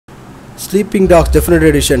Sleeping Dogs Definite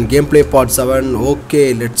Edition Gameplay Part 7.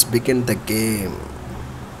 Okay, let's begin the game.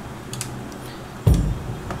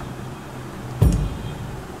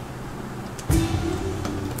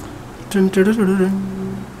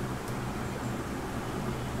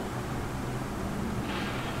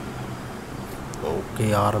 Okay,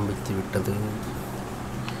 ஆரம்பித்து விட்டது.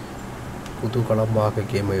 குதூகலமாக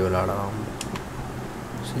கேமை விளையாடலாம்.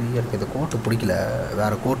 சரி, எனக்கு இந்த கோட்டு பிடிக்கல.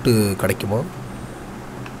 வேற கோட்டு கிடைக்குமா?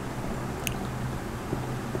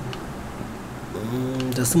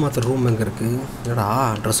 ட்ரெஸ் மாத்திர ரூம் எங்கே இருக்குது? என்னடா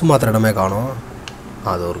ட்ரெஸ் மாத்திர இடமே காணோம்.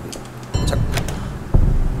 அது ஒரு சக்.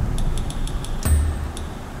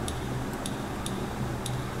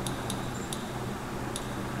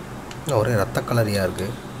 ஒரே ரத்த கலரியாக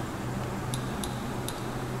இருக்குது.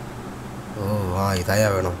 ஓ இதாயா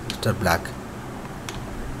வேணும் மிஸ்டர் பிளாக்.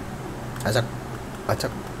 அச்சக்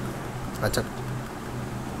அச்சக் அச்சக்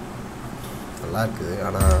நல்லா இருக்குது.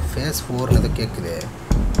 ஆனால் ஃபேஸ் 4 இது கேட்குது.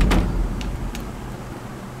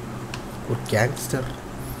 ஒரு கேங்ஸ்டர்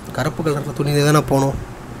கருப்பு கலரில் துணியில் தானே போகணும்.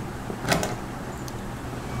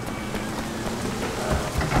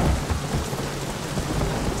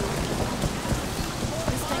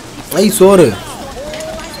 ஐ சோறு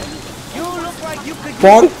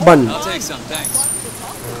பாங்க் பன்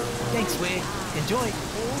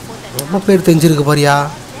ரொம்ப பேர் தெரிஞ்சிருக்கு பாரியா.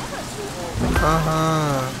 ஆஹா,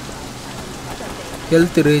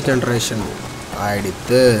 ஹெல்த் ரீஜெனரேஷன்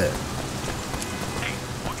ஆயிடுத்து.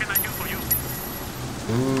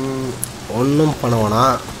 ஒன்றும் பண்ணுவானா?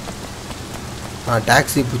 நான்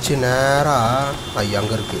டாக்ஸி பிடிச்சி நேராக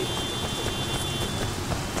அங்கே இருக்குது.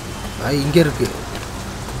 இங்கே இருக்குது.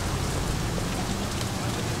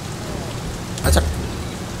 அச்சா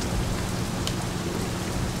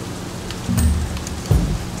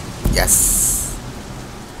எஸ்,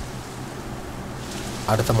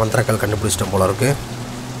 அடுத்த மந்திரங்கள் கண்டுபிடிச்சிட்டோம் போல இருக்கு.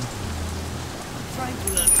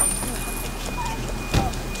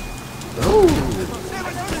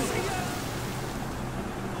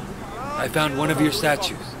 I found one of your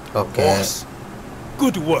statues. Okay. Boss.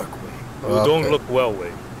 Good work, Wei. You don't look well,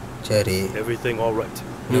 Wei. Cherry. Everything all right?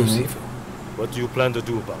 No, Sifu. What do you plan to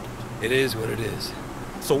do about it? It is what it is.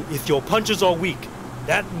 So if your punches are weak,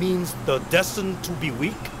 that means they're destined to be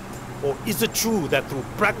weak? Or is it true that through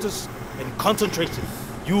practice and concentration,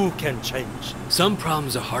 you can change? Some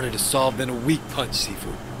problems are harder to solve than a weak punch,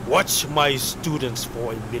 Sifu. Watch my students for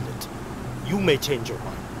a minute. You may change your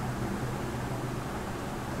mind.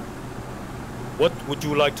 What would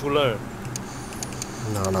you like to learn?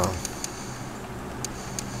 No.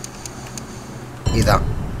 இதான்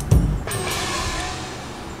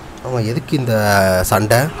அவன் எதுக்கு இந்த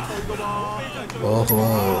சண்டை? ஓஹோ,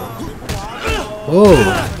 ஓ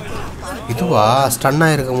இதுவா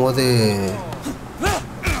ஸ்டன்னாக இருக்கும் போது.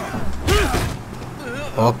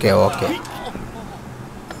 Okay okay,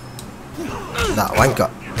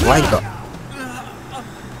 வாங்கிக்கோ.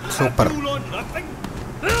 சூப்பர்.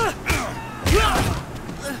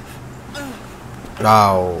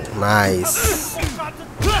 Wow, nice.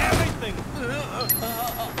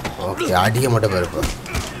 ஓகே, அடிக்க மட்டும் இருப்போம்.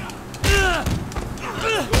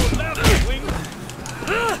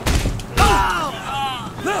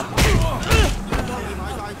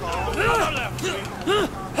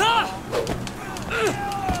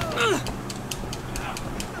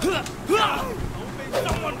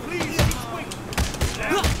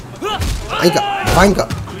 வாங்கிக்கோ.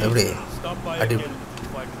 எப்படி அடி?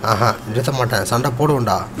 ஆஹா, நிறுத்த மாட்டேன். சண்டை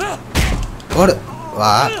போடுவோண்டா. போடு.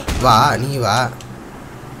 வா நீ வா.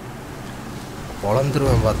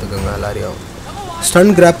 பொழந்துருவேன் பார்த்துக்கோங்க எல்லாரையும்.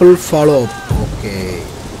 Stun grapple follow up. Okay,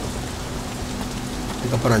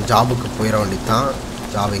 இதுக்கப்புறம் நான் ஜாபுக்கு போயிட வேண்டியதான்.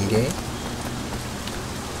 ஜாப் இங்கே.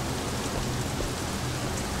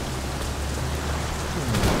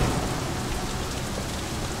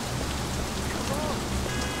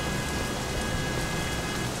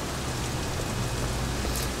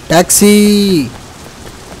 टैक्सी,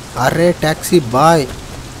 अरे टैक्सी बाय.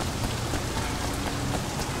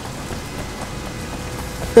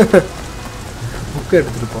 புக்கு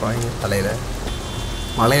எடுத்துட்டு போறாங்க தலையில.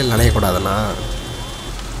 மலையில் நனையக்கூடாதுண்ணா.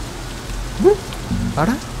 அட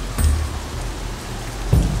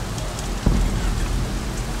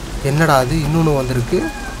என்னடா அது, இன்னொன்று வந்திருக்கு.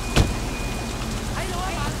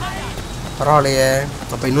 பரவாயில்லையே,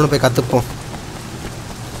 அப்போ இன்னொன்று போய் கற்றுப்போம்.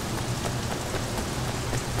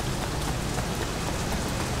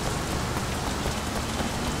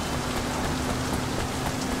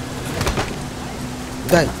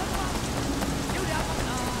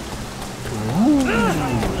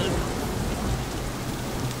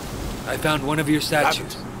 I found one of your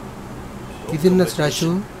statues. Isn't a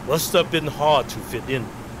statue? Must have been hard to fit in.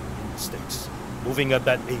 mistakes. Moving at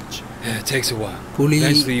that age. Yeah, it takes a while. புலி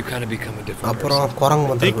Eventually, you kind of become a different அப்புறம் person. குரங்கு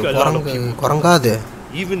வந்திருக்கு குரங்காது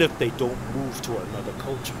Even if they don't move to another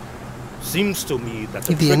culture. Seems to me that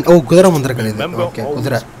இது ஓ குதிரை வந்திருக்கு இது okay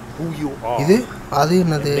குதிரை who you are. இது அது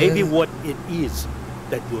என்னது Maybe what it is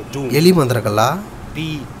that you're doing. எலி வந்திருக்கல Be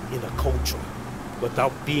in a culture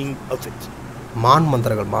without being of it. மான்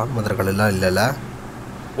மந்திரங்கள் எல்லாம் இல்லல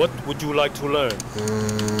What would you like to learn?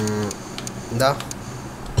 இந்தா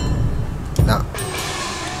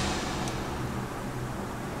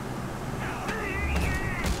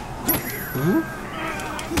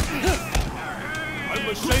I'm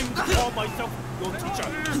ashamed to call myself your teacher.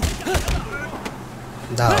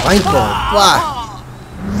 இந்தா வாங்கிக்கோ வா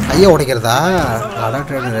ஐயா உடைக்கிறதா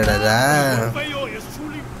அடடடடடா Failure is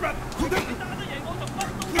truly breath.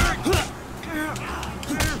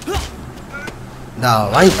 இந்தா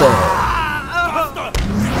வாங்கிக்கோ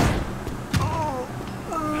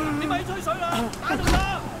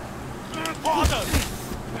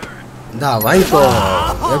இந்தா வாங்கிக்கோ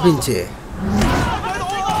எப்படிச்சு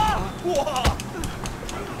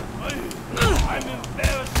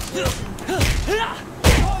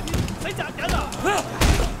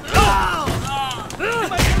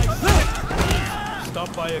Stop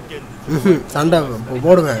by again. சண்டை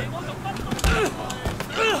போடுவேன்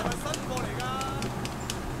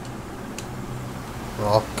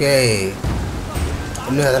ஓகே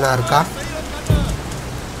இன்னும் எதனா இருக்கா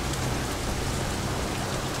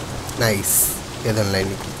நைஸ் எதுவும் இல்லை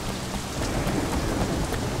இன்னைக்கு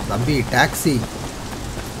தம்பி டாக்ஸி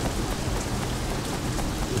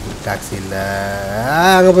இல்லை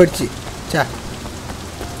அங்கே போயிடுச்சு சே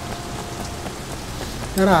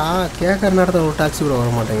ஏடா கேட்குற நேரத்தில் ஒரு டாக்ஸி கூட வர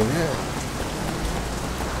மாட்டேங்குது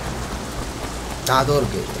அதுவும்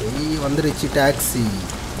இருக்கு வந்துருச்சு டாக்ஸி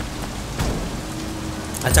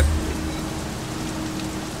அச்சா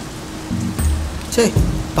சே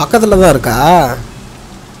பக்கத்தில் தான் இருக்கா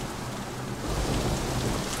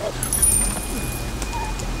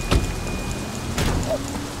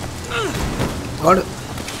ஓடு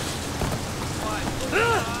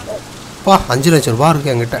பா 5 லட்சம் ரூபா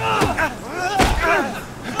இருக்கு என்கிட்ட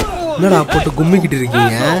என்னடா போட்டு கும்மிக்கிட்டு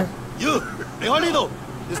இருக்கீங்க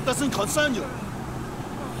This doesn't concern you.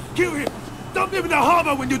 Kill him. Dump him in the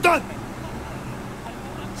harbor when you're done.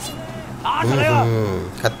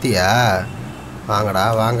 கத்தியா வாங்கடா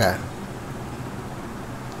வாங்க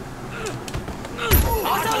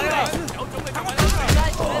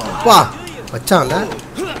வா வச்சான்ல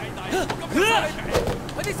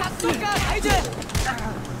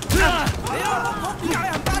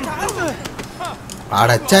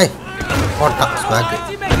ஆடச்சை போட்டான் ஸ்மாக்கு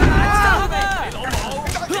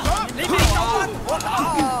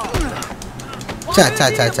சே சே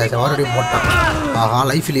சே சே மறுபடியும் போட்டான் ஆஹா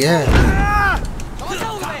லைஃப்லையே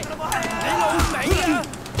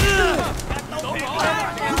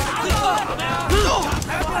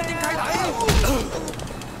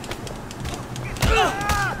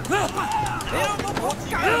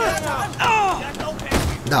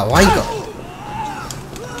இந்தா வாங்கிக்கோ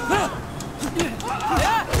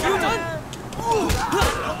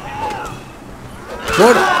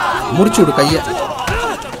போடு முடிச்சு விடு கையை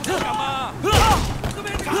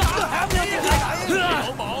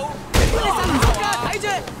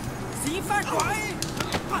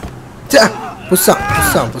புஷ்டான்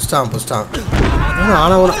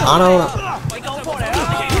ஆனவனா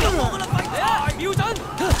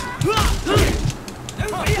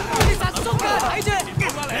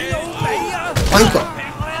வாங்கிக்கோ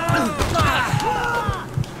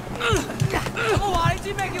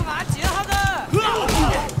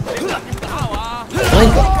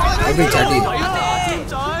வாங்கிக்கோ எப்படி சாட்டி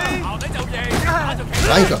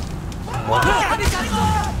வாங்கிக்கோ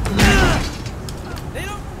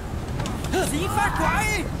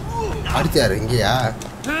அடிச்சாரு இங்கேயா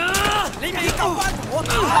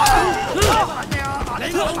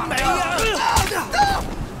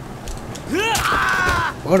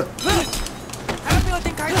ஓடு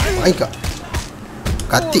வாங்கிக்கோ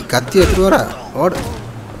கத்தி எடுத்துட்டு வர ஓடு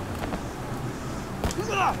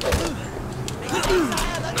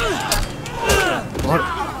ஓடு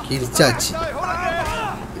கிழிச்சாச்சு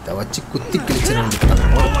இதை வச்சு குத்தி கிழிச்சிட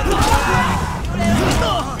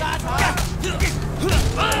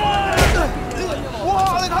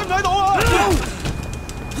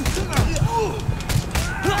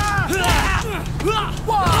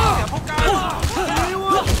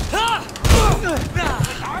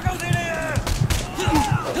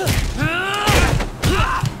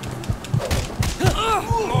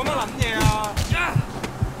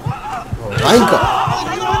வாங்கிக்கோ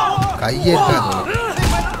கையே இருக்காது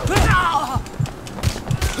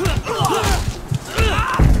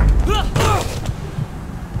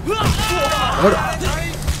ஓடு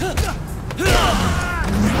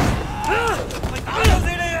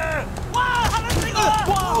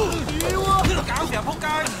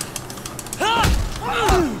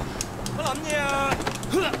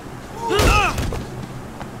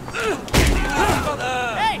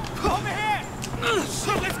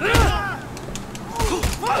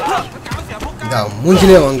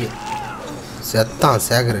மூஞ்சிலே வாங்கு செத்தான்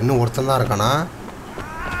சேகர் இன்னும் ஒருத்தன் தான் இருக்கானா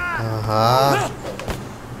ஆஹா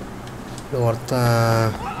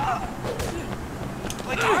ஒருத்தன்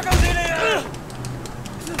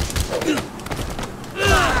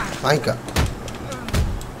வாங்கிக்க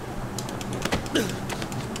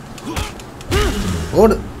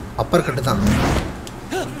ஓடு அப்பர் கட்டு தான்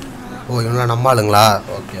ஓ இவனா நம்ம ஆளுங்களா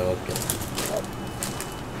okay okay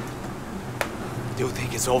Do you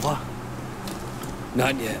think it's over?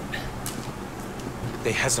 Not yet.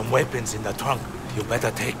 They have some weapons in the trunk. You better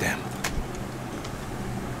take them.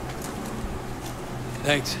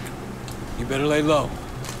 Thanks. You better lay low.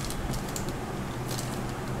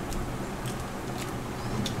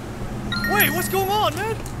 Wait, what's going on,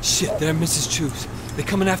 man? Shit, they're Mrs. Chu's. They're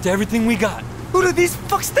coming after everything we got. Who do these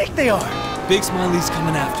fucks think they are? Big Smiley's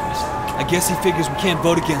coming after us. I guess he figures we can't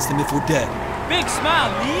vote against him if we're dead. Big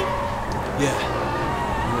Smiley? Yeah.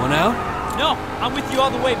 You want out? No, I'm with you all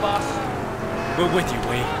the way, boss. We're with you,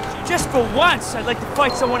 Wayne. Just for once, I'd like to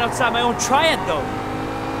fight someone outside my own triad, though.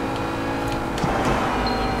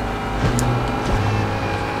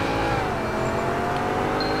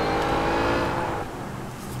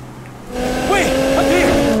 Wait, up here!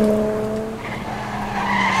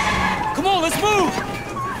 Come on, let's move!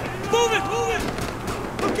 Move it, move it!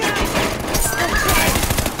 Look out!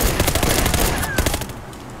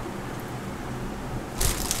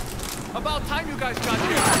 About time you guys got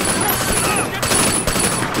here.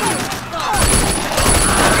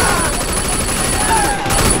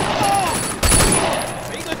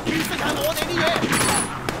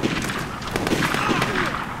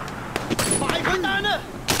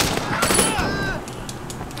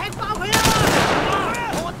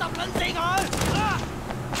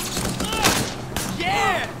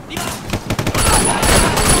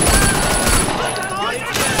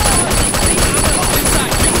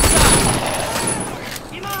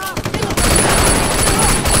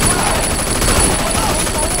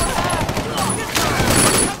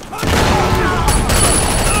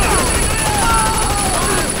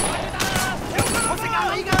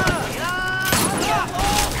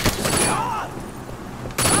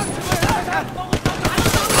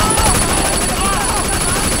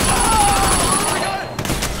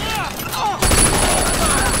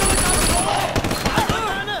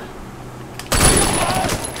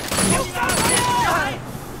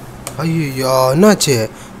 ஐயோ என்னாச்சு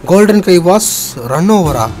golden guy was run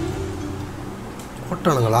ஓவரா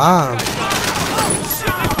போட்டானுங்களா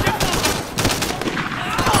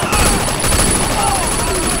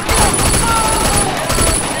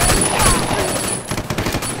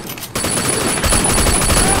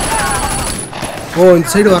ஓ இந்த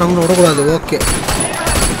side வரவங்க விடக்கூடாது okay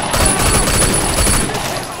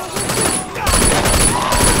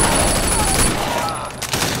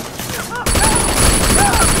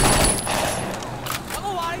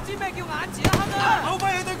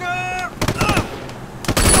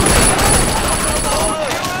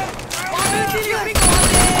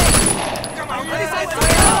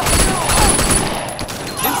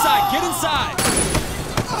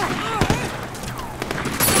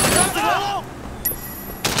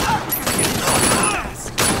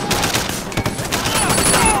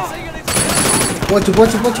போச்சு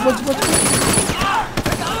போச்சு போச்சு போச்சு போச்சு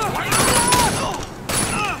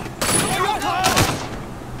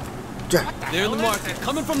They're in the market,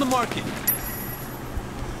 coming from the market.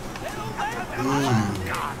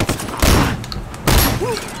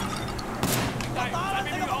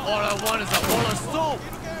 All I want is a bowl of soup.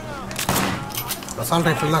 assault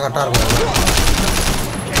rifle la கரெக்ட்டா இருக்கும்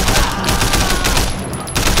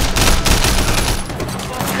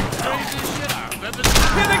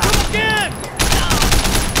Here they come again!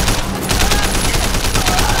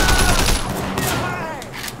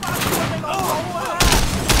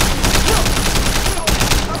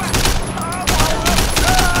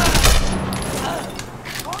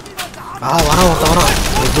 வரான் ஒருத்தன் வரான்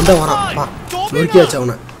ஒரு குண்டை வரான் வா நொறுக்கியாச்சு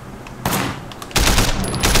அவனை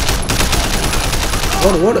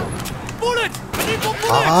ஓடு ஓடு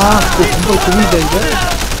கும்பல் குமிட்டேங்க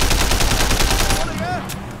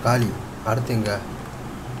காலி அடுத்து எங்க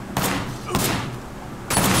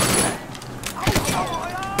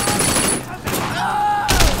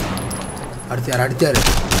அடுத்தாரு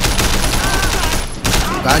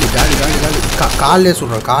காலி காலி காலி காலி காலிலே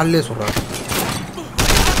சொல்றான்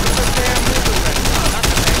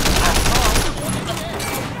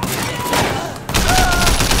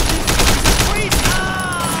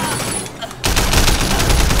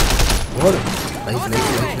ஓடு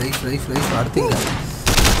லைஃப் அடுத்தீங்க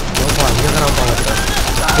ஓப்பா இங்கே தான் பார்க்குறேன்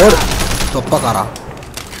ஓடு தொப்பக்காரா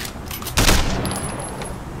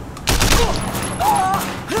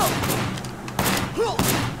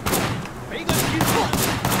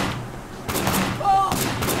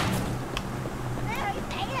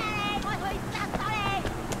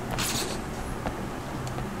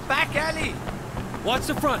Back alley! Watch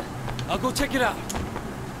the front. I'll go check it out.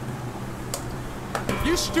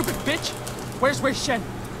 You stupid bitch! Where's Shen?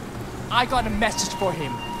 I got a message for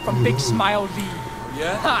him from Big Smile Lee.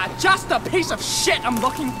 Yeah? Ha! Just the piece of shit I'm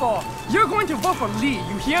looking for. You're going to vote for Lee,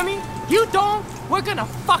 you hear me? You don't, we're gonna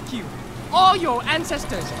fuck you. All your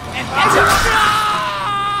ancestors and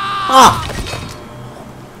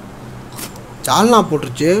சால்னா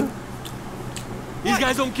போட்டுருச்சு These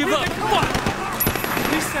guys don't give up. Come on!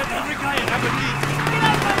 He said every guy in ever needs. Get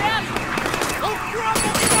out of my alley! Oh, drop!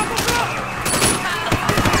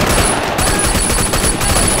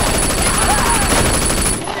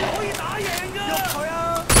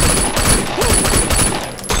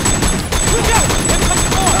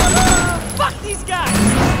 fuck these guys!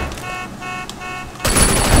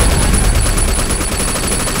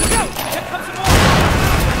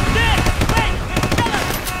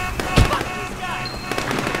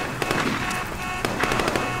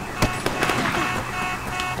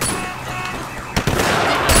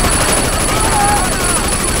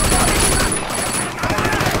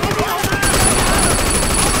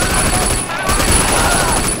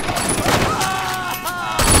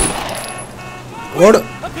 ஓடு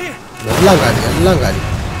எல்லாம் காலி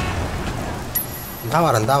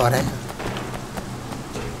இந்தா வரேன்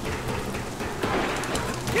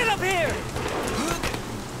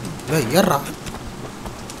ஏறா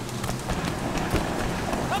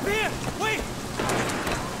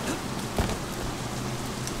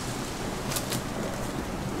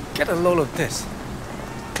Get a load of this.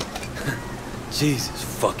 Jesus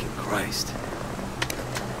fucking Christ.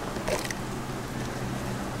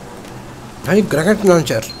 Hey, grenade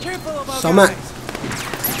launcher. Sama.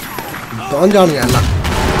 Don't எல்லாம்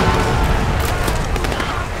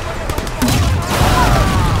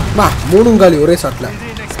வா மூணும் காலி ஒரே ஷாட்ல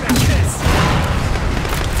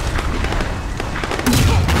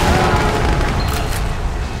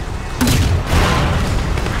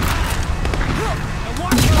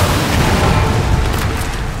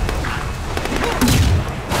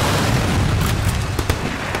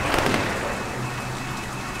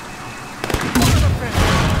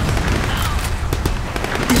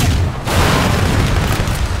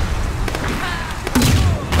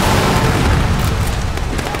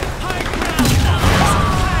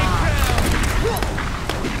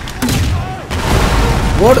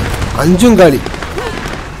ஓடு அஞ்சும் காலி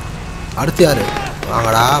அடுத்து யாரு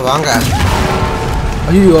வாங்கடா வாங்க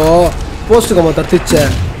ஐயோ போஸ்ட் கம்ம தட்டிச்சே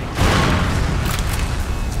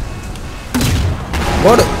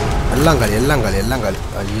ஓடு எல்லாம் காலி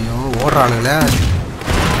ஐயோ ஓடுறானுங்களே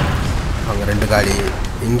அங்கே 2 காலி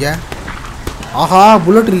இங்கே ஆஹா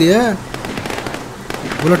புல்லட் இல்லையே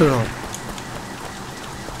புல்லட் வேணும்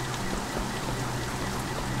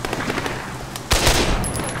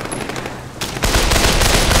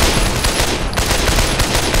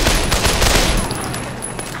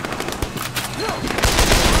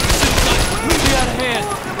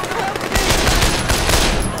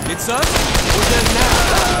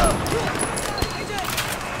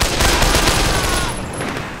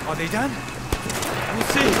Are they done? We'll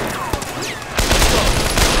see.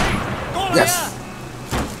 Yes.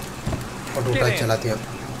 Auto चलाती है.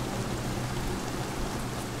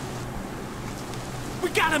 We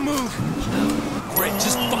gotta move. Great,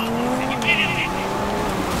 just fuck.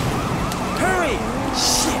 Hurry!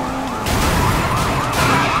 Shit.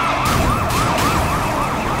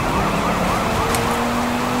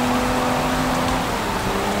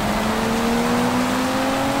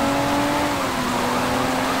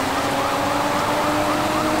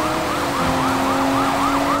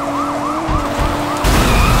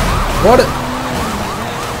 ஓடு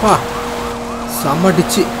வா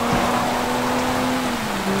சம்மடிச்சு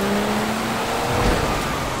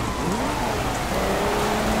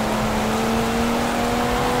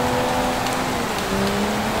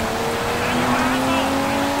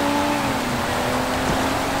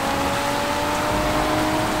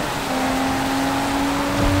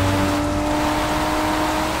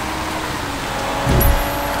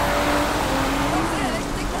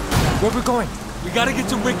Where we going? We gotta get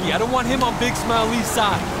to Ricky. I don't want him on Big Smile Lee's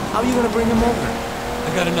side. How are you gonna bring him over?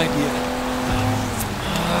 I got an idea.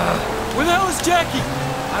 Where the hell is Jackie?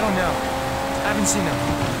 I don't know. I haven't seen him.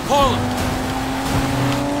 Call him.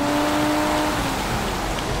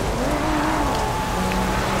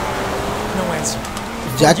 answer.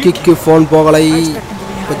 ஜாக்கிக்கு phone போகலை.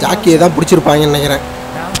 இப்போ ஜாக்கியை தான் பிடிச்சிருப்பாங்கன்னு நினைக்கிறேன்.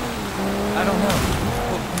 I don't know.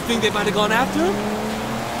 Well, you think they might have gone after him?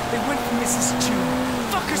 They went for Mrs. Chu.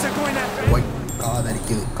 Fuckers are going after him. Y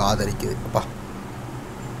காதரிக்குது அப்பா.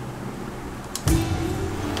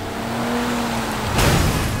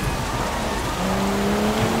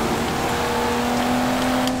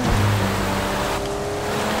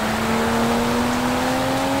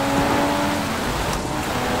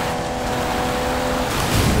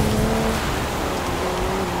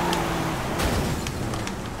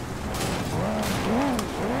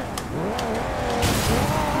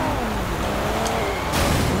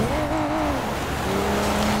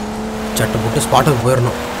 சட்டை போட்டு ஸ்பாட்டுக்கு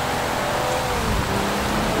போயிடணும்.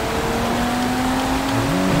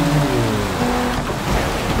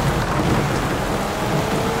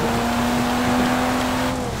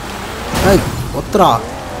 ஏய் ஒத்துரா,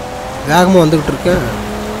 வேகமாக வந்துக்கிட்டு இருக்கேன்.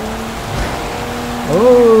 ஓ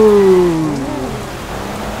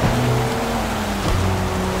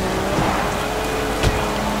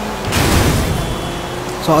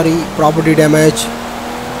சாரி, ப்ராப்பர்ட்டி டேமேஜ்.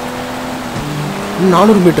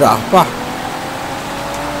 400 மீட்டரா அப்பா.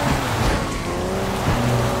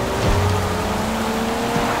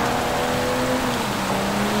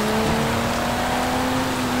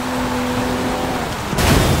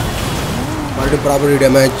 மறுபடியும் ப்ராப்பர்ட்டி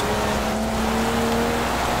டேமேஜ்.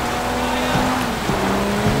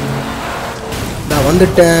 நான்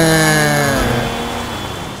வந்துட்டேன்.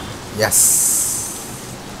 S.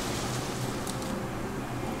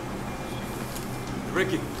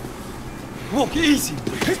 Ricky. Look, easy.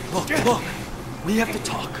 Look. We have to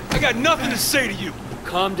talk. I got nothing to say to you.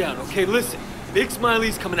 Calm down, okay? Listen. Big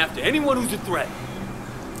Smiley's coming after anyone who's a threat.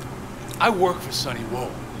 I work for Sonny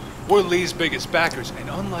Woe. We're Lee's biggest backers, and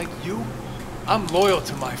unlike you, I'm loyal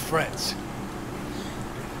to my friends.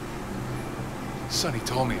 Sonny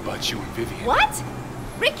told me about you and Vivian. What?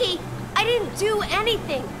 Ricky, I didn't do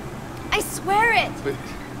anything. I swear it. But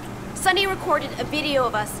Sonny recorded a video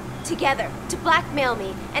of us together to blackmail me,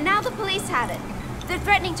 and now the police have it. They're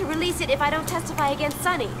threatening to release it if I don't testify against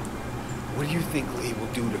Sonny. What do you think Lee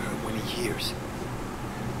will do to her when he hears?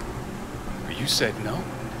 you said no?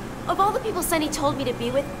 Of all the people Sonny told me to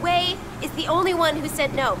be with, Wei is the only one who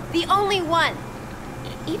said no. The only one.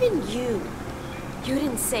 Even you. You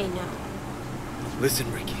didn't say no.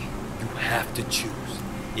 Listen, Ricky. You have to choose.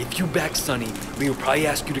 If you back Sonny, Lee will probably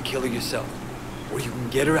ask you to kill her yourself. Or you can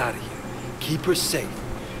get her out of here, keep her safe,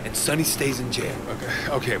 and Sonny stays in jail.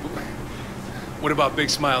 Okay, but what about Big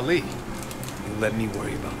Smile Lee? You let me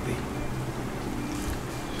worry about Lee.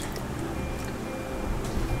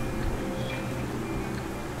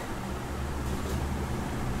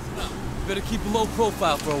 Better keep a low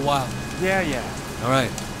profile for a while. Yeah. All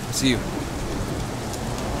right, I'll see you.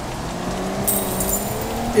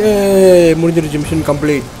 முடிஞ்சிருச்சு. Mission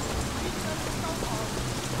complete.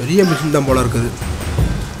 பெரிய mission தான் போல இருக்குது.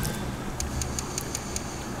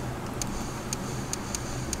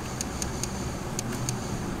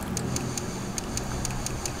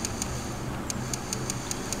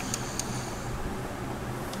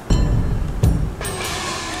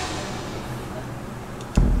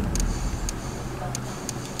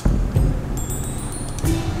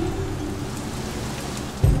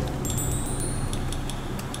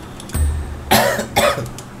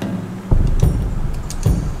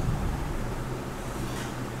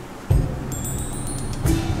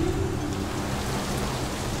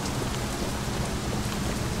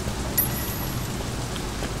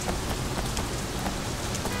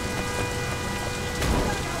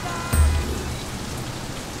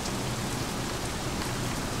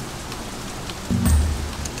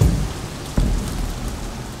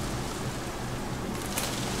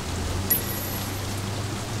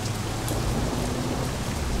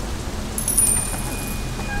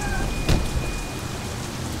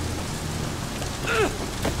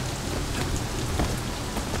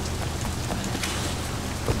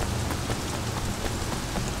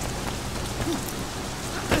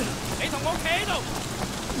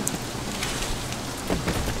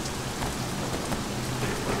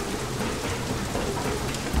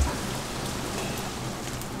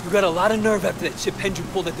 You got a lot of nerve after that shit Pendrew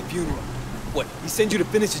pulled at the funeral. What, he sent you to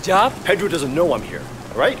finish the job? Pendrew doesn't know I'm here,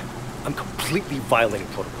 all right? I'm completely violating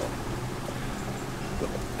protocol.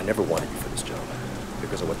 Look, I never wanted you for this job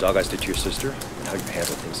because of what Dog Eyes did to your sister and how you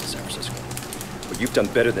handled things in San Francisco. But you've done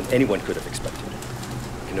better than anyone could have expected.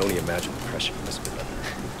 I can only imagine the pressure you must have been under.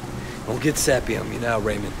 Don't get sappy on me now,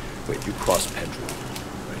 Raymond. Wait, you crossed Pendrew.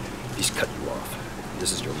 Right? He's cut you off.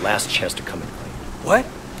 This is your last chance to come and clean. What?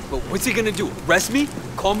 But what's he gonna do? Arrest me?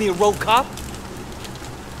 Call me a rogue cop?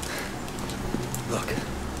 Look, I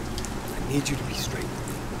need you to be straight with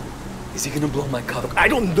me. Is he gonna blow my cover? Look, I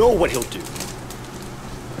don't know what he'll do.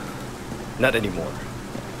 Not anymore.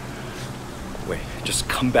 Wait, just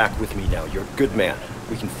come back with me now. You're a good man.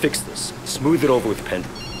 We can fix this. Smooth it over with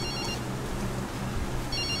Pendry.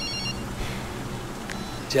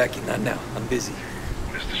 Jackie, not now. I'm busy.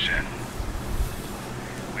 Mr. Shen,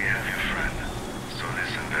 we have your friend, so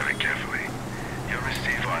listen very carefully. You'll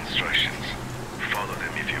receive our instructions. Follow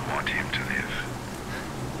them if you want him to live.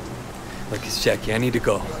 Look, it's Jackie. I need to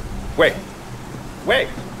go. Wait. Wait.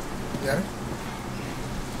 Yeah.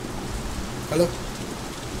 Hello.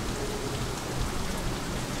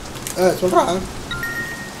 சொல்றா.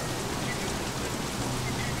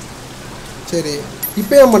 சரி.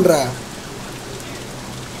 இப்போ என்ன பண்ற?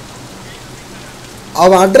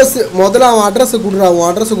 அவன் address முதல்ல அவன் address கொடுறா. அவன்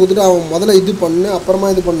அட்ரஸ் கொடுத்துட்டு அவன் முதல்ல இது பண்ணு, அப்புறமா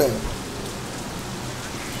இது பண்ணு.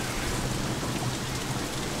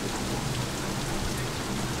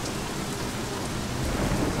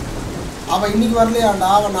 அவன் இன்னைக்கு வரலையாண்டா,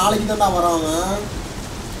 அவன் நாளைக்கு தான்டா வரான் அவன்.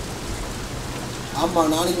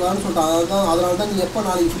 ஆமாம் நாளைக்கு வரேன்னு சொல்லிட்டான். அதனால தான் நீ எப்போ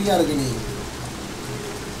நாளைக்கு ஃப்ரீயாக இருக்க நீ?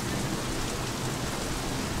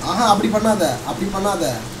 ஆஹா அப்படி பண்ணாத.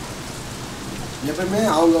 எப்பவுமே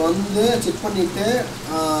அவங்க வந்து செக் பண்ணிவிட்டு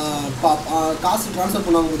காசு ட்ரான்ஸ்ஃபர்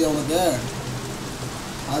பண்ணுவாங்க முடியும் அவனுக்கு.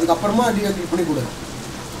 அதுக்கப்புறமா டீஆக்டிவேட் பண்ணி கொடு.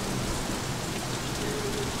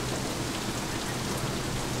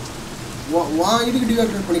 இதுக்கு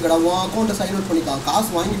டீஆக்டிவேட் பண்ணிக்கடா. உன் அக்கௌண்ட்டை சைன் அவுட் பண்ணிக்கா. காசு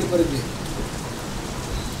வாங்கிட்டு பிறகு.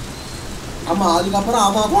 ஆமாம் அதுக்கப்புறம்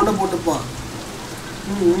அவன் அக்கௌண்ட்டை போட்டுப்பான்.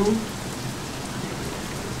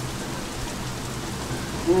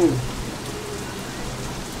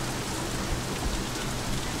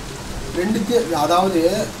 ரெண்டுக்கு அதாவது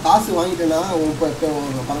காசு வாங்கிட்டேன்னா இப்போ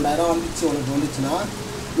 12,000 வந்துச்சுன்னா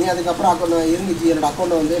நீ அதுக்கப்புறம் அக்கௌண்ட் இருந்துச்சு என்னோட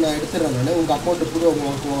அக்கௌண்ட்டை வந்து நான் எடுத்துடுறேன். நான் உங்கள் அக்கௌண்ட்டு புது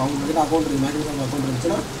அவங்கக்கிட்ட அக்கௌண்ட் இருக்குது, மைக்ரோசாஃப்ட் அக்கௌண்ட்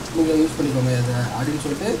இருந்துச்சுன்னா நீங்கள் யூஸ் பண்ணிக்கோங்க அதை அப்படின்னு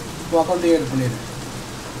சொல்லிட்டு உங்கள் அக்கௌண்ட்டை ஏட் பண்ணிடு.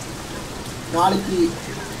 நாளைக்கு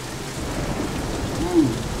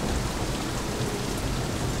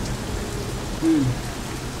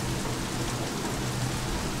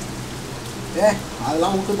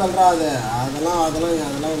அதெல்லாம் விட்டு தள்ளுறா. அதெல்லாம்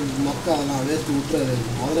மொக்க, அதெல்லாம் வேஸ்ட்டு விட்டுறாரு.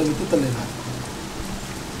 முதல்ல விட்டு தள்ளுங்க.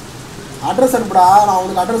 அட்ரஸ் அனுப்புடா. நான்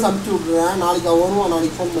அவனுக்கு அட்ரஸ் அனுப்பிச்சி விட்றேன். நாளைக்கு அவன் வருவான்.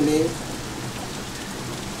 நாளைக்கு ஃபோன் பண்ணி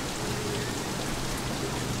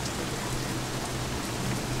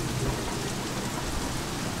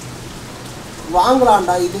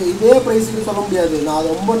வாங்கலாம்டா. இதே ப்ரைஸுக்கு சொல்ல முடியாது. நான்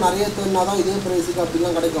அது ரொம்ப நிறைய தேடினா தான் இதே ப்ரைஸுக்கு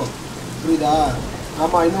அப்படிலாம் கிடைக்கும். புரியுதா?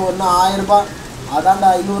 ஆமாம் இன்னும் ஒன்று 1000 ரூபாய். அதான்டா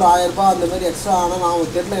இன்னொரு 1000 ரூபாய் அந்த மாதிரி எக்ஸ்ட்ரா. ஆனால்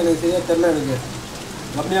நான் தெரில, எனக்கு சரியாக தெரில. எனக்கு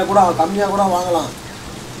கம்மியாக கூட வாங்கலாம்.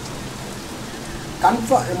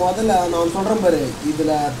 கன்ஃபார்ம் முதல்ல நான் சொல்கிறேன் பாரு.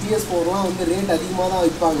 இதில் PS4லாம் வந்து ரேட் அதிகமாக தான்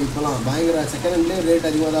விற்பாங்க. இப்போலாம் பயங்கர செகண்ட் ஹேண்ட்லேயே ரேட்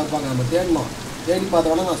அதிகமாக தான் வைப்பாங்க. நம்ம தேடி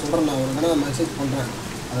பார்த்தோன்னா நான் சொல்கிறேன். நான் உனக்கு நான் மெசேஜ் பண்ணுறேன்.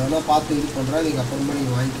 அதெல்லாம் பார்த்து இது பண்ணுறேன். நீங்கள் அப்புறமா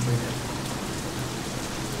நீங்கள் வாங்கிட்டு போயிடுறேன்.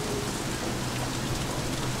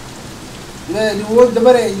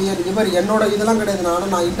 இது மாதிரி என்னோட இதெல்லாம் கிடையாது.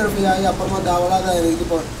 நான் இன்டர்வியூ ஆகி அப்புறமா தேவையில்லாத இது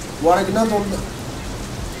உனக்கு என்ன தோணுது?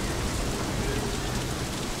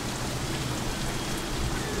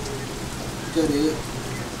 சரி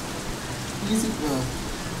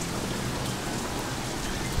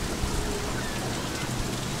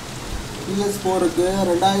PS4க்கு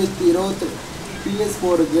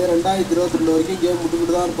 2022 வரைக்கும் கேம்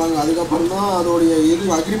விட்டுக்கிட்டு தான் இருப்பாங்க. அதுக்கப்புறம் தான் அதோடைய இது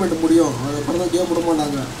அக்ரிமெண்ட் முடியும். அதுக்கப்புறம் தான் கேம் விட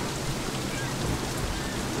மாட்டாங்க.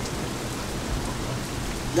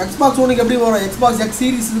 Xbox உனக்கு எப்படி வரும்? Xbox X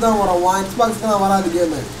சீரிஸுக்கு தான் வரும். Xbox தான் வராது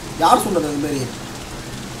கேமு. யார் சொன்னது அது மாதிரி?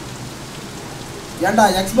 ஏன்டா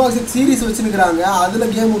Xbox X சீரிஸ் வச்சுருக்கிறாங்க,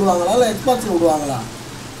 அதில் கேம் விடுவாங்களா இல்லை Xboxல விடுவாங்களா?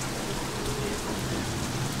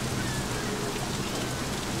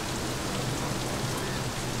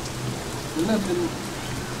 என்ன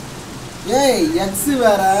ஏய் எக்ஸ்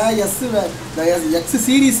வேற எக்ஸ்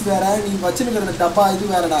சீரிஸ் வேற. நீ வச்சுருக்கிற டப்பா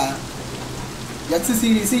இது வேறடா. எக்ஸ்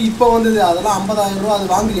சீரிஸ் இப்போ வந்தது. அதெல்லாம் 50,000 ரூபா. அது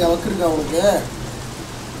வாங்கலையா? வக்கிருக்கா உனக்கு?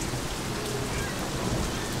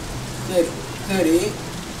 சரி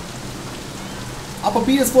அப்போ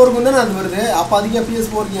PS4க்கு தானே அது வருது. அப்போ அதிகம்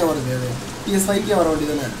PS4க்கு ஏன் வருது? அது PS5க்கே வர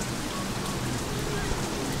வேண்டியதானே?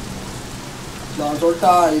 நான்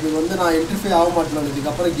சொல்லிட்டா இது வந்து நான் இன்டர்ஃபே ஆக மாட்டேன்.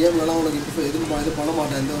 இதுக்கப்புறம் கேம்லலாம் உனக்கு இன்டர்ஃபே இது பண்ண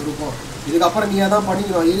மாட்டேன் எந்த இருக்கும். இதுக்கப்புறம் நீயே தான்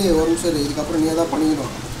பண்ணிக்கணும். ஒரு நிமிஷம் இதுக்கப்புறம் நீயே தான்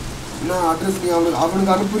பண்ணிக்கணும். என்ன அட்ரஸ் நீ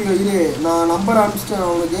அவனுக்கு அனுப்புறியோ? நான் நம்பர் அனுப்பிச்சிட்டேன்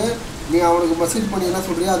அவனுக்கு. நீ அவனுக்கு மெசேஜ் பண்ணி என்ன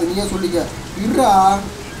சொல்கிறியா அது நீயே சொல்லிக்கடா.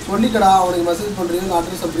 அவனுக்கு மெசேஜ் பண்ணுறியோ இல்லை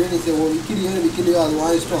அட்ரஸ் அப்படியே நீ விற்கிறியோ அது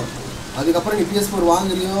வாங்கிச்சிட்டோம். அதுக்கப்புறம் நீ PS4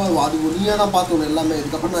 வாங்குறியோ அது நீயே தான் பார்த்துக்கணும் எல்லாமே.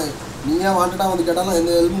 இதுக்கப்புறம் நான் நீயே வாண்டடாக வந்து கேட்டாலும்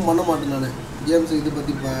எந்த ஹெல்ப்பும் பண்ண மாட்டேன். நான் கேம்ஸ் இது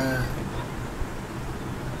பற்றி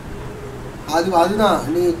அதுதான்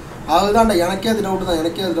நீ அதுதான்டா எனக்கே அது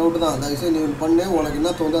டவுட்டு தான் தயவுசெய்து நீ பண்ணு உனக்கு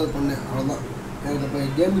என்ன தோணுதோ அது பண்ணு அவ்வளோதான் எனக்கு இப்போ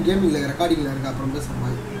கேமிங்கில் ரெக்கார்டிங்கில் இருக்குது அப்புறம் பேசுகிற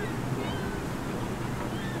மாதிரி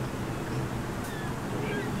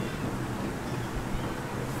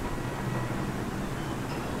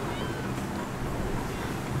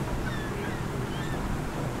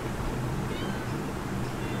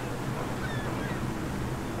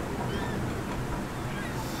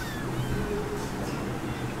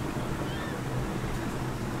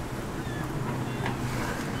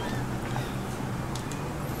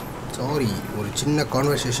சாரி ஒரு சின்ன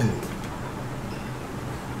conversation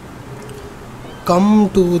come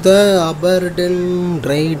to the அபர்டன்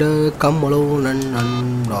rider come alone and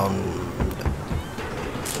அன்ஆர்ம்ட்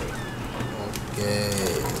okay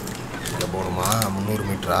இங்கே போகணுமா 300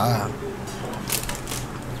 மீட்டரா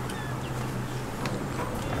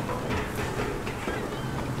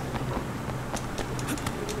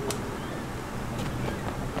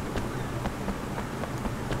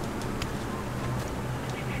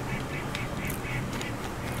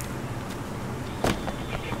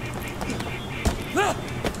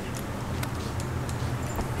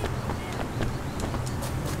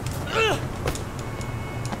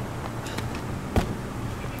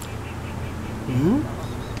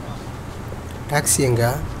டாக்ஸி எங்க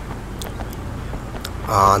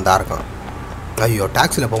அந்த இருக்கான் ஐயோ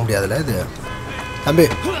டாக்ஸியில் போக முடியாதுல்ல இது தம்பி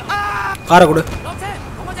காரை கொடு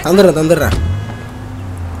தந்துடுறேன்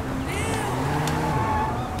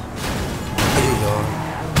ஐயோ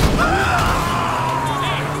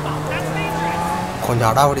கொஞ்சம்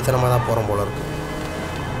அடாவடித்தனமாக தான் போகிறோம் போல இருக்கு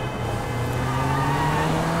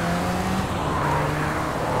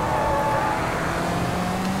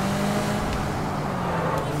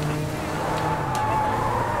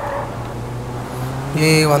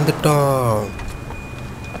ஏய் வந்துட்டோம்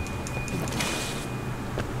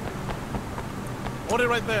Hold it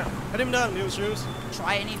right there. Head him down, new shoes.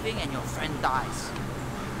 Try anything and your friend dies.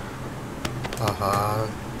 ஆஹா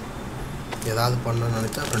ஏதாவது பண்ணணும்னு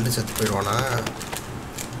நினச்சா ஃப்ரெண்டு செத்து போயிடுவானா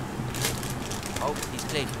Oh, he's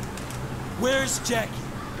clean. Where's Jackie?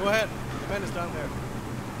 Go ahead. The man is down there.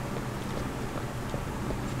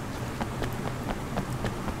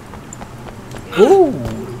 ஓ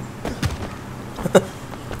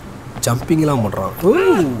ஜம்பிங்லாம் பண்ணுறான் ஓ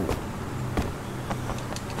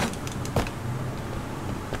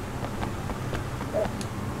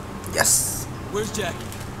S Where's Jackie?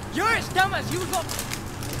 You're as dumb as usual.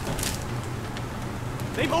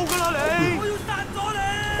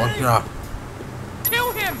 ஓகேடா Kill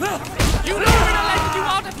him! You know we're not letting you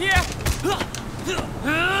out of here!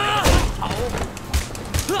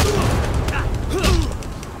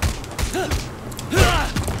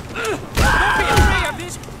 Don't be afraid of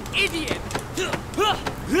this idiot!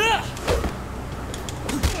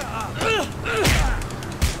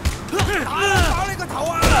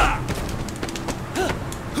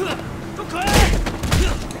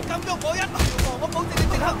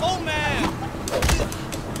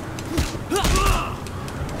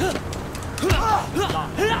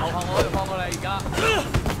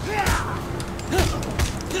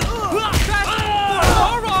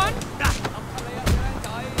 Moron!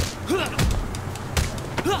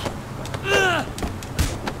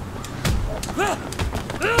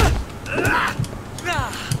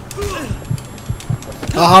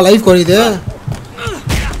 Aha life குறையுது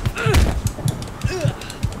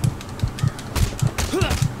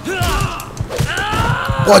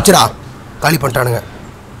போச்சுடா காலி பண்ணிட்டானுங்க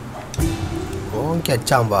okay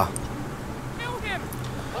அச்சாம்பா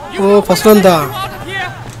ஓ first வந்தா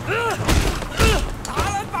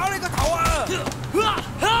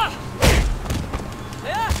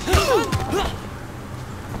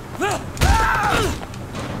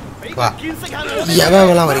வா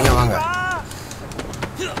எவன்லாம் வரீங்க வாங்க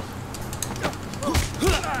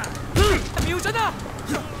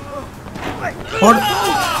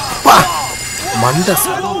மண்டை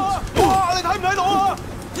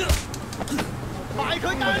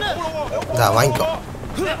இந்தா வாங்கிக்கோ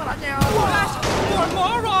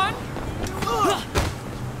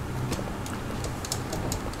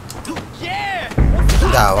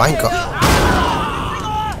இந்தா வாங்கிக்கோ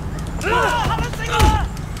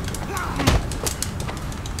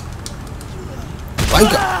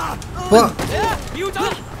வாங்கிக்கோ போ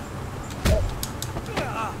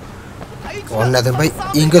ஒன்னது போய்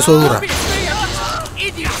இங்கே சொல்லுறேன்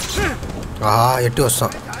ஆஹா 8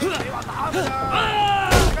 வருஷம்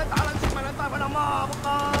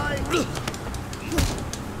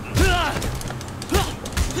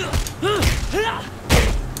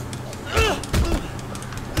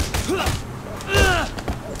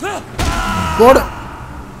போடு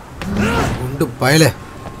திருட்டு பயலே.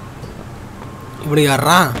 இப்படி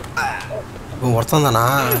யாரா இப்போ ஒருத்தன் தானா?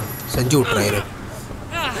 செஞ்சு விட்டுறாரு.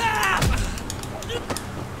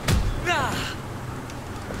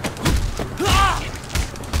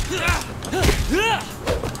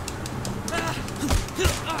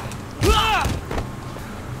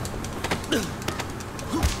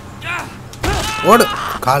 ஓடு.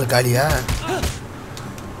 கால் காலியா?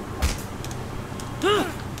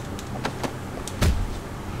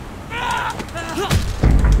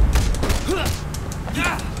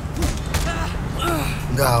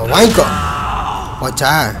 வாங்கிக்கோ.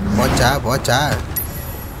 போச்சா போச்சா போச்சா.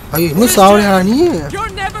 ஐயோ இன்னும் சாவலையா நீ?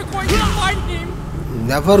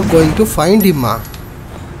 Never going to find ஹிம்மா.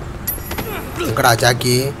 எங்கடா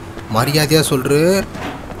ஜாக்கி? மரியாதையா சொல்று.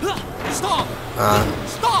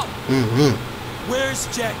 Where's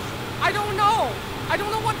Jackie? I don't know. I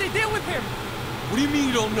don't know what they did with him. What do you mean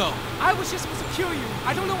you don't know? I was just supposed to kill you.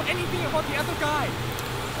 I don't know anything about the other guy.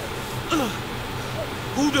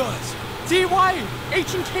 Who does? DY,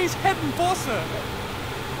 H&K's head enforcer.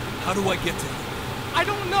 How do I get to him? I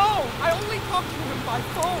don't know. I only talked to him by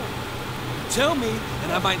phone. Tell me, and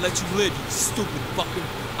I might let you live, you stupid fucker.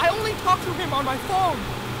 I only talked to him on my phone.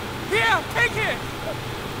 Here, take it.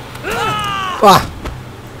 வா.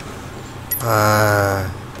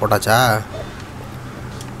 போட்டாச்சா?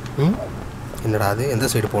 என்னடா அது? எந்த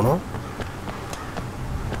side போகணும்?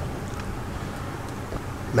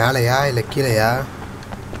 மேலையா இல்லை கீழையா?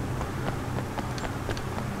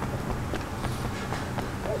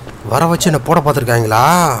 வர வச்சு என்ன போட பார்த்துருக்காங்களா?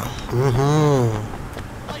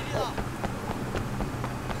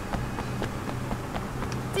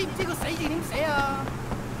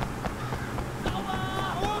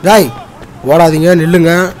 டேய் ஓடாதீங்க,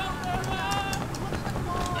 நில்லுங்க.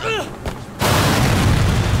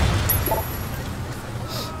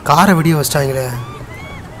 காரை வெடிய வச்சிட்டாங்களே.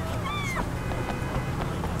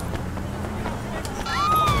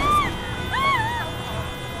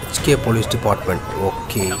 HK Police Department.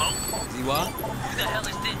 Okay. Ziwa? Who the hell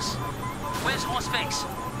is this? Where's Horseface?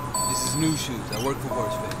 This is New Shoes. I work for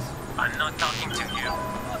Horseface. I'm not talking to you.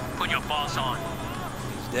 Put your balls on.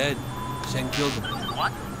 He's dead. Shen killed him.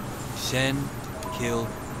 What? Shen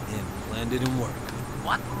killed him. Plan didn't work.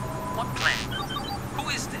 What? What plan? Who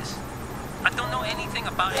is this? I don't know anything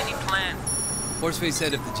about any plan. Horseface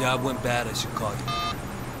said if the job went bad, I should call you.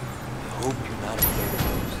 I hope you're not afraid of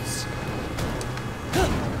ghosts.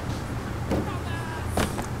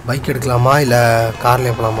 Bike எடுக்கலாமா இல்லை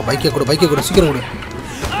கார்லேயே போகலாமா? பைக்கை கொடு, பைக்கை கொடு, சீக்கிரம் கொடு.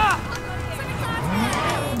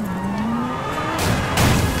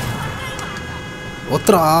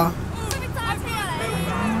 ஒத்துரா.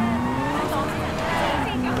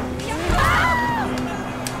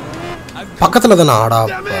 பக்கத்தில் தானே ஆடா?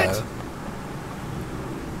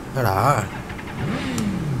 என்னடா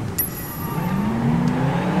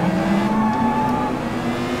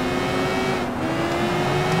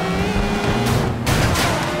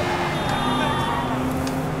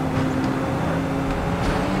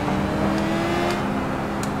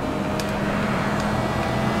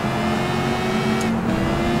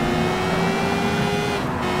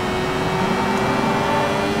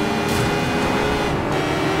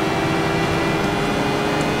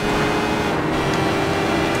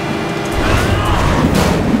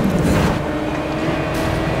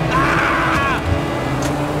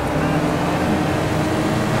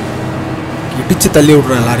இடிச்சு தள்ளி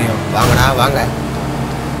விட்றோம் எல்லாரையும். வாங்கடா வாங்க.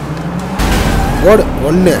 ஓடு.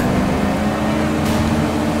 ஒன்று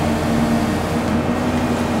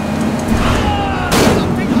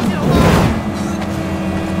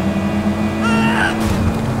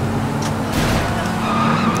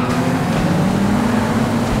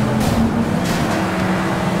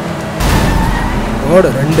ஓடு.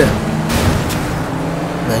 2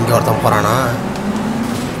 இங்கே ஒருத்தன் போகிறானா?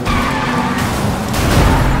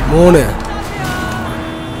 3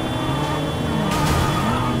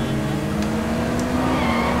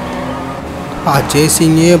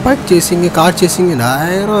 chasing, bike chasing, car chasing,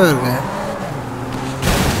 1000 இருக்கு.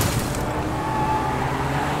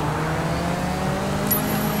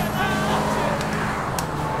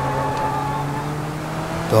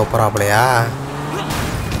 தோப்பராப்பலையா?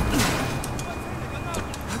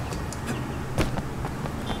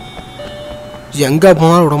 எங்கே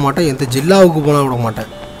போனாலும் விட மாட்டேன், எந்த ஜில்லாவுக்கு போனாலும் விட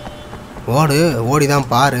மாட்டேன். ஓடு.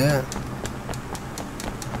 ஓடிதான் பாரு.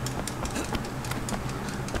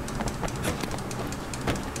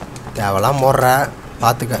 தேவலாம் போடுற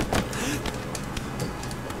பார்த்துக்க.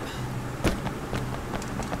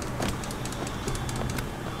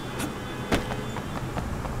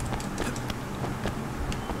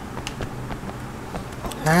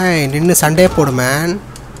 நின்று சண்டே போடு மேன்.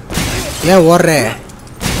 ஏன் ஓடுற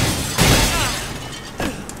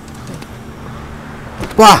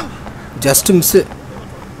வா ஜஸ்ட் மிஸ்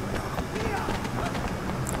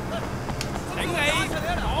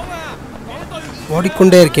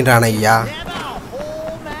ஓடிக்கொண்டே இருக்கின்றான் ஐயா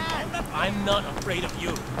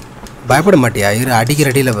பயப்பட மாட்டியா இரு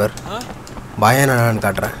அடிக்கிற அடியில் வர் பயம் நான்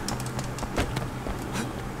காட்டுறேன்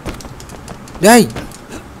டேய்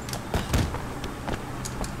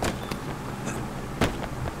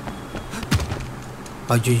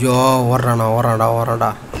ஐயோ ஓடுறான்டா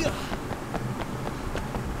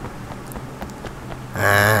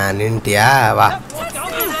நின்ட்டியா வா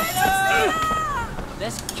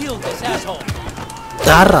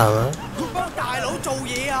யாரா அவன்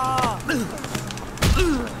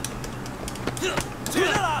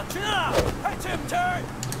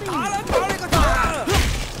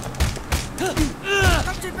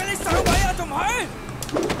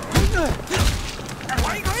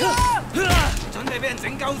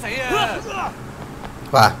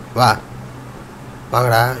வா வா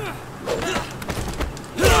வாங்கடா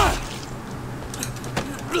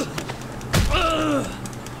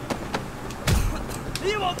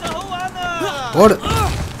ஓடு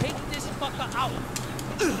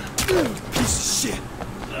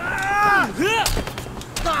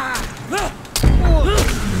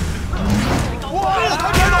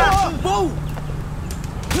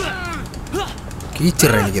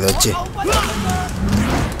கீச்சிடுறேன் இன்னைக்கு இதை வச்சு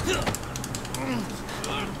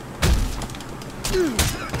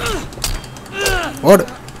ஓடு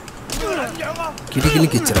கிடிக்கிளி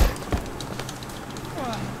கீச்சிடுறேன்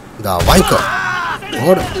இதா வாங்கிக்கோ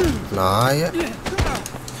ஓடு நாய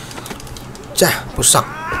சே புஷா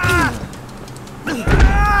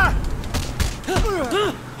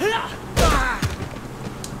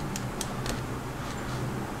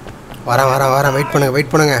வரேன்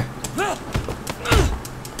வெயிட் பண்ணுங்க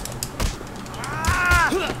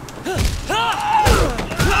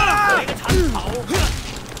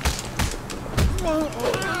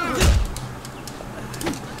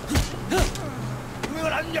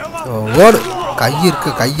ஓடு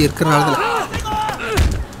கை இருக்கிறனால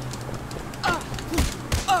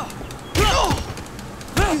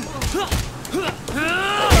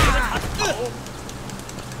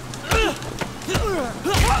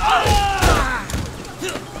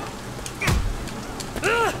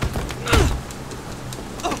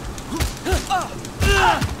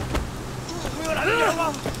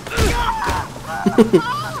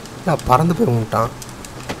நான் பறந்து போய் விட்டான்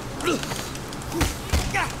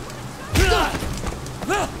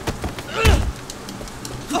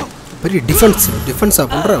பெரிய டிஃபென்ஸாக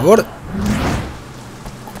பண்ணுற ஓடு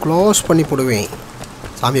க்ளோஸ் பண்ணி போடுவேன்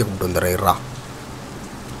சாமியை கூப்பிட்டு வந்துடுறேன் இருறா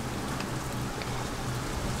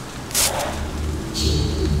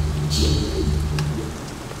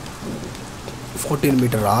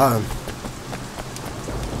மீட்டரா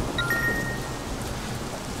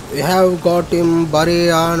We have got him buried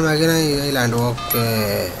on Magina Island.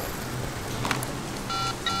 Okay.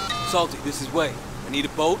 Salty, this is Way. I need a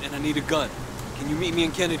boat and I need a gun. Can you meet me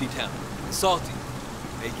in Kennedy Town? Salty,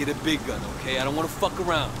 make it a big gun, okay? I don't want to fuck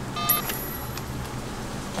around.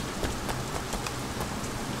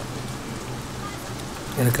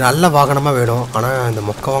 எனக்கு நல்ல வாகனமாக வேணும் ஆனால் இந்த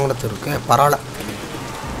மொக்க வாகனத்து இருக்கு பரவாயில்ல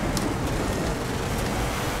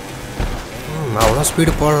அவ்வளோ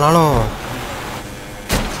ஸ்பீடு போகலனாலும்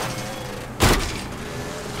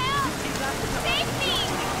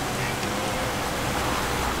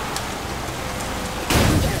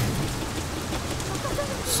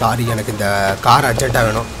சாரி எனக்கு இந்த கார் அர்ஜென்ட்டாக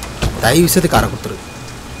வேணும் தயவு செய்து காரை கொடுத்துரு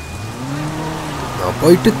நான்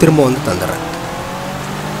போயிட்டு திரும்ப வந்து தந்துடுறேன்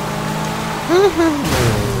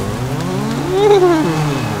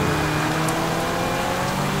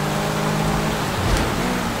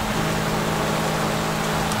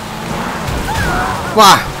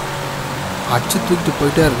வா அச்சு தூக்கிட்டு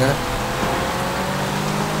போயிட்டே இருக்கேன்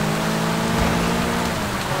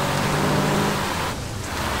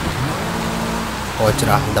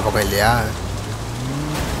போச்சுடா இந்த பக்கம் இல்லையா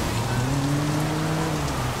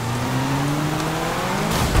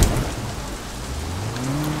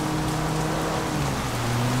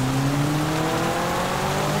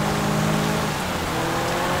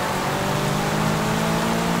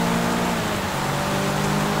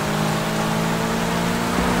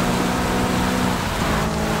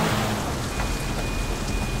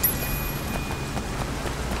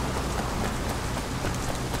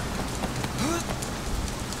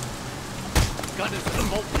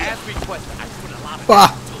வா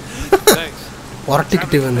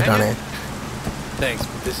ஒரட்டிக்கிட்டு வந்துட்டானே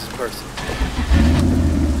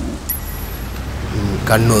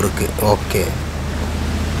கண்ணு இருக்கு ஓகே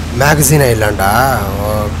மேகசின் ஐலாண்டா?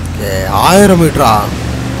 ஓகே, 1000 மீட்டரா?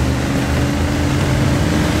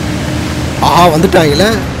 ஆஹா,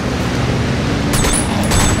 வந்துட்டாங்களே.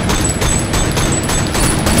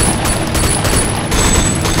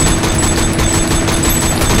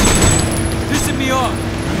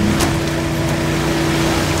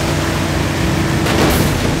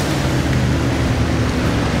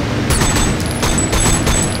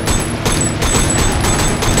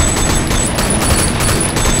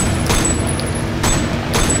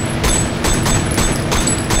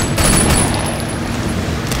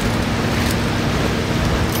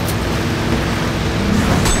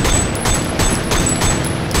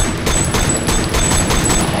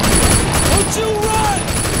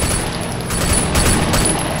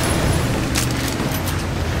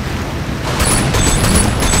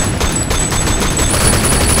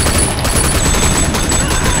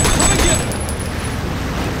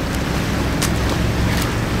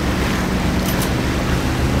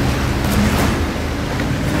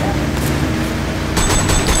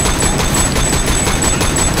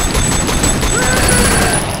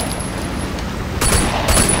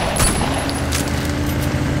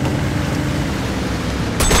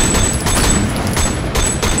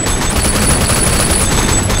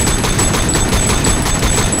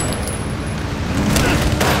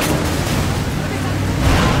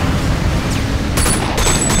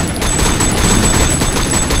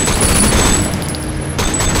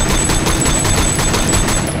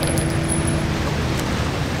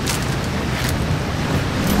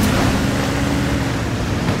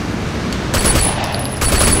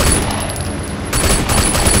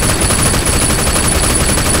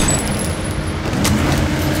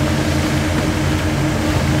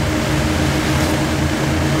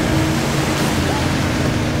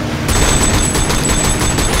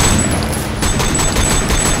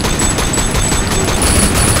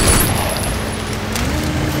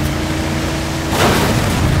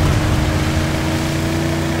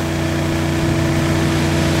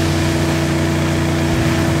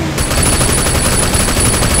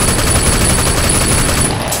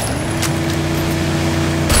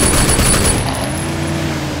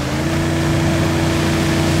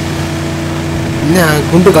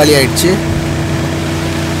 குண்டு காலி ஆயிடுச்சு.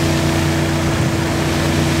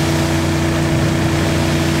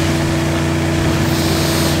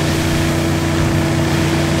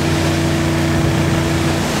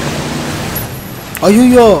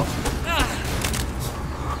 ஐயோ,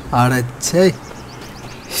 அடச்சே,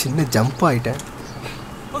 சின்ன ஜம்ப் ஆயிட்டேன்.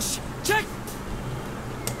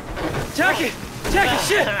 Jackie! Jackie,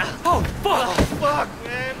 shit! Oh, fuck! Oh, fuck,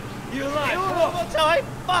 man! You're alive! That's how I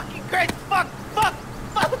fucking great! Fuck! Fuck!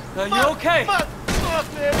 Fuck! Are you okay? Fuck! Fuck,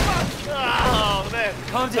 man! Fuck! Oh, man!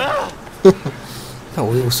 Calm down!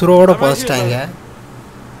 உசுரோட போஸ்டாங்க. I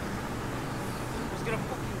was gonna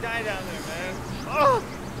fucking die down there, man. Oh!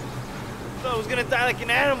 I was gonna die like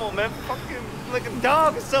an animal, man. Fucking like a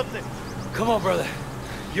dog or something. Come on, brother.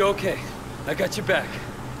 You're okay. I got your back.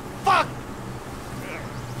 Fuck!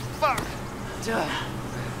 Fuck!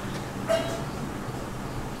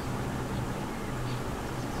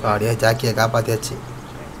 அப்படியே ஜாக்கியை காப்பாத்தியாச்சு.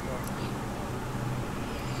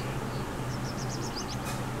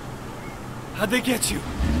 How'd they get you?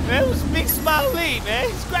 Man, it was Big Smile Lee, man.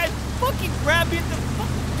 He's fucking grabbed me at the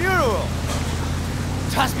fucking funeral.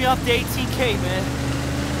 Tossed me off the 18K, man.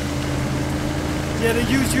 Yeah, they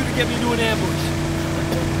used you to get me into an ambush.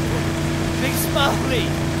 Big Smile Lee.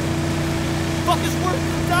 Fuck is worth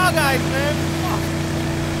the dog eyes, man. Fuck.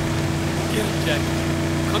 Get him, Jack.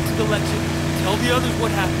 Come to the lecture. Tell the others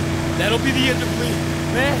what happened. That'll be the end of Lee.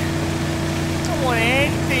 Man, I don't want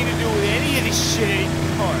anything to do with any of this shit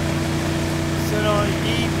anymore. Set on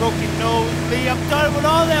E, broken nose, Lee. I'm done with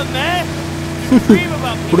all that, man. You dream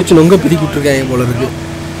about me. புடிச்சு நொங்க பிதிக்கி விட்டுருக்காங்க போல இருக்கு.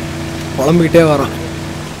 புலம்பிக்கிட்டே வரான்.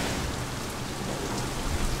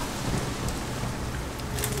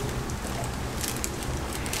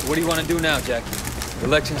 What do you want to do now, Jackie? The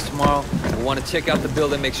election's tomorrow. We want to check out the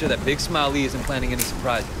building, make sure that Big Smile Lee isn't planning any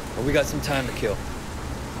surprises. But we got some time to kill.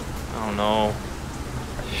 I don't know.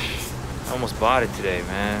 I almost bought it today,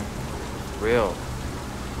 man. Real.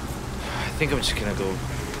 I think I'm just gonna go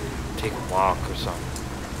take a walk or something.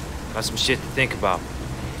 Got some shit to think about.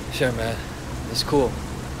 Sure, man. It's cool.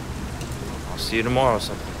 I'll see you tomorrow or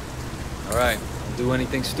something. All right. Don't do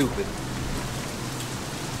anything stupid.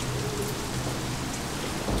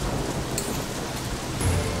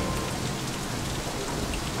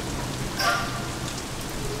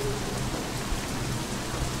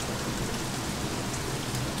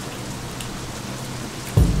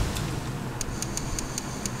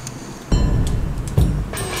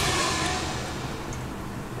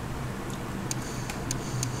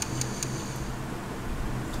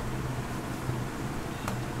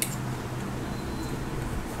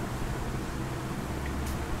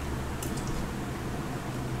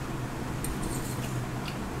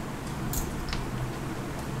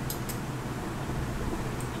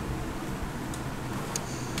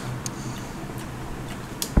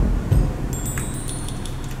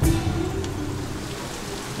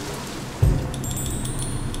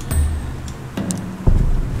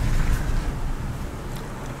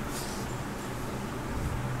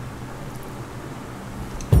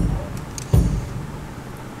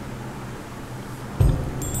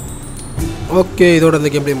 Okay, இதோட இந்த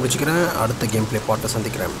game play முடிச்சுக்கிறேன். அடுத்த game play பார்ட்டை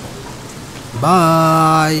சந்திக்கிறேன்.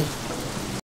 பாய்.